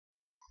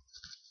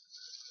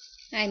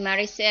Hi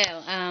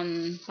Maricel,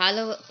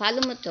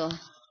 follow mo to.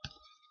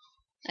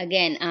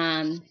 Again,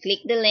 click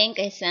the link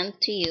I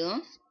sent to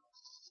you.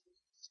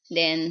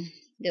 Then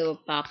they will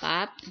pop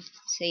up.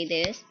 Say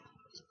this.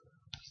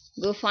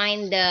 Go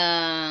find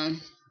the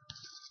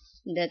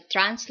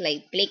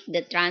translate. Click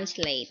the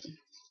translate.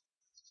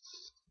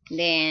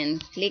 Then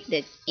click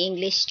the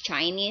English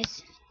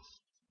Chinese.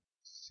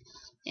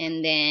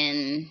 And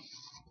then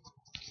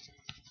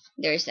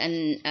there's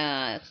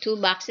two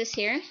boxes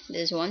here.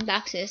 There's one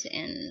boxes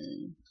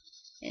and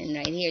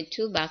right here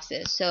two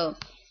boxes. So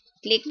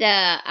click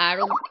the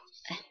arrow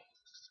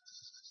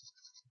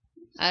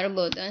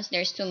buttons.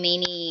 There's too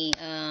many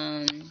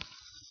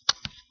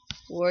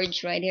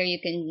words right here. You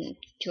can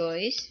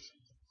choose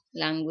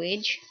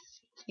language.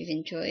 You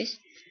can choose.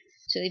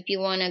 So if you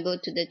want to go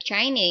to the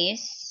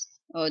Chinese,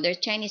 there's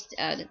Chinese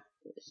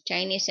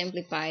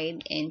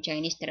simplified and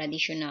Chinese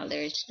traditional.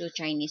 There's two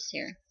Chinese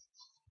here.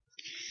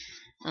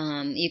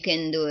 You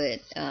can do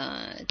it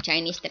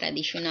Chinese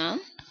traditional.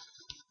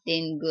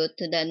 Then go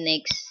to the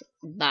next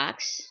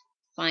box.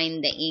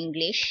 Find the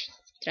English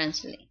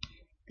translate.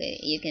 Okay,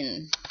 you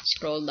can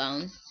scroll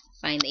down.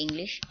 Find the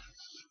English.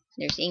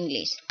 There's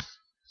English.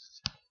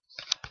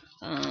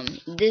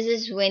 This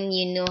is when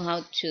you know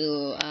how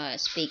to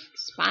speak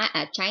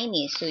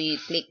Chinese. So you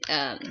click,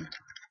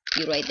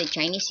 you write the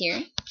Chinese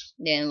here,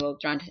 then we'll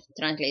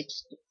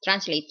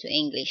translate to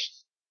English.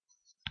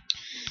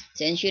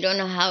 Since you don't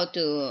know how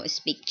to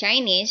speak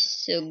Chinese,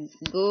 so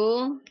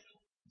go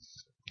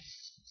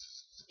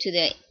to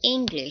the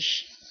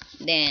English.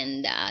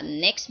 Then the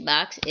next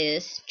box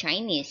is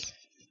Chinese.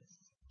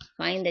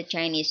 Find the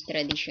Chinese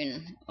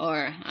tradition,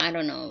 or I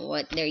don't know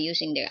what they're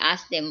using there.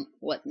 Ask them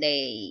what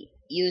they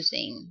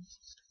using.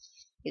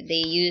 If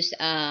they use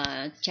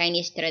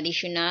Chinese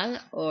traditional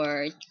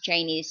or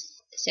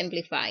Chinese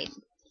simplified.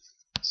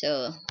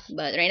 So,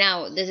 but right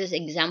now this is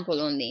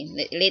example only.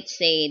 Let's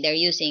say they're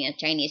using a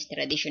Chinese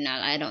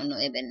traditional. I don't know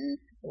even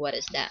what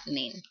does that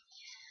mean.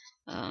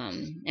 I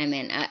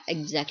mean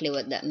exactly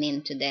what that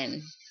means to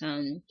them.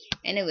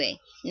 Anyway,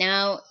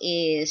 now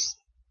is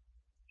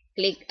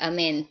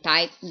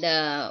type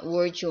the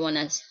words you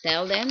wanna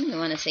tell them. You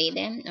wanna say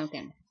them.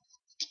 Okay.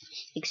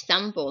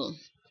 Example.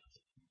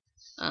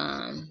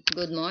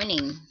 Good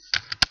morning.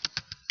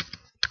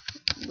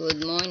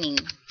 Good morning.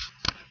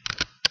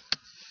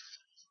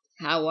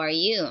 How are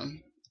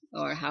you?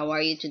 Or how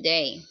are you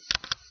today?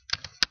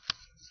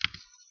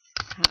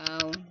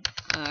 How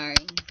are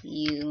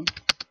you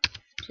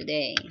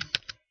today?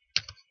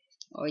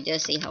 Or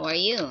just say how are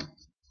you?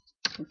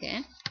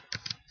 Okay.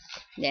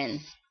 Then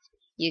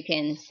you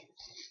can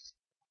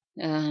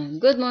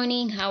good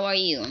morning, how are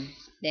you?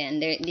 Then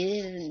this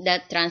is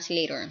that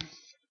translator.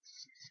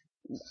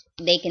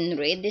 They can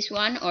read this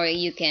one, or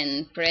you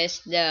can press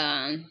this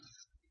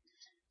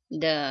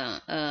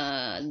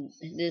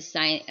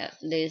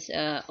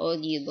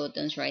audio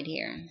buttons right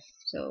here.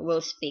 So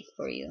we'll speak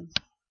for you.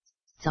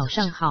 早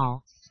上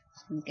好，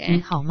 Okay.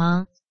 你好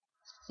吗？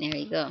 There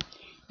you go.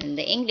 And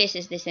the English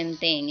is the same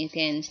thing. It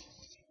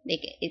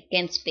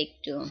can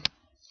speak to.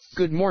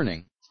 Good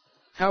morning.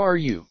 How are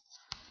you?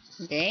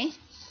 Okay.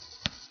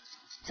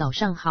 早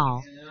上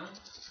好，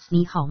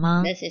你好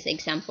吗？ This is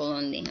example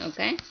only.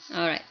 Okay.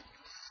 All right.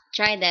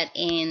 Try that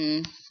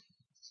in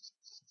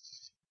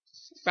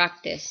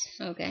practice.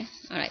 Okay.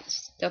 All right.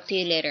 Talk to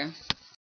you later.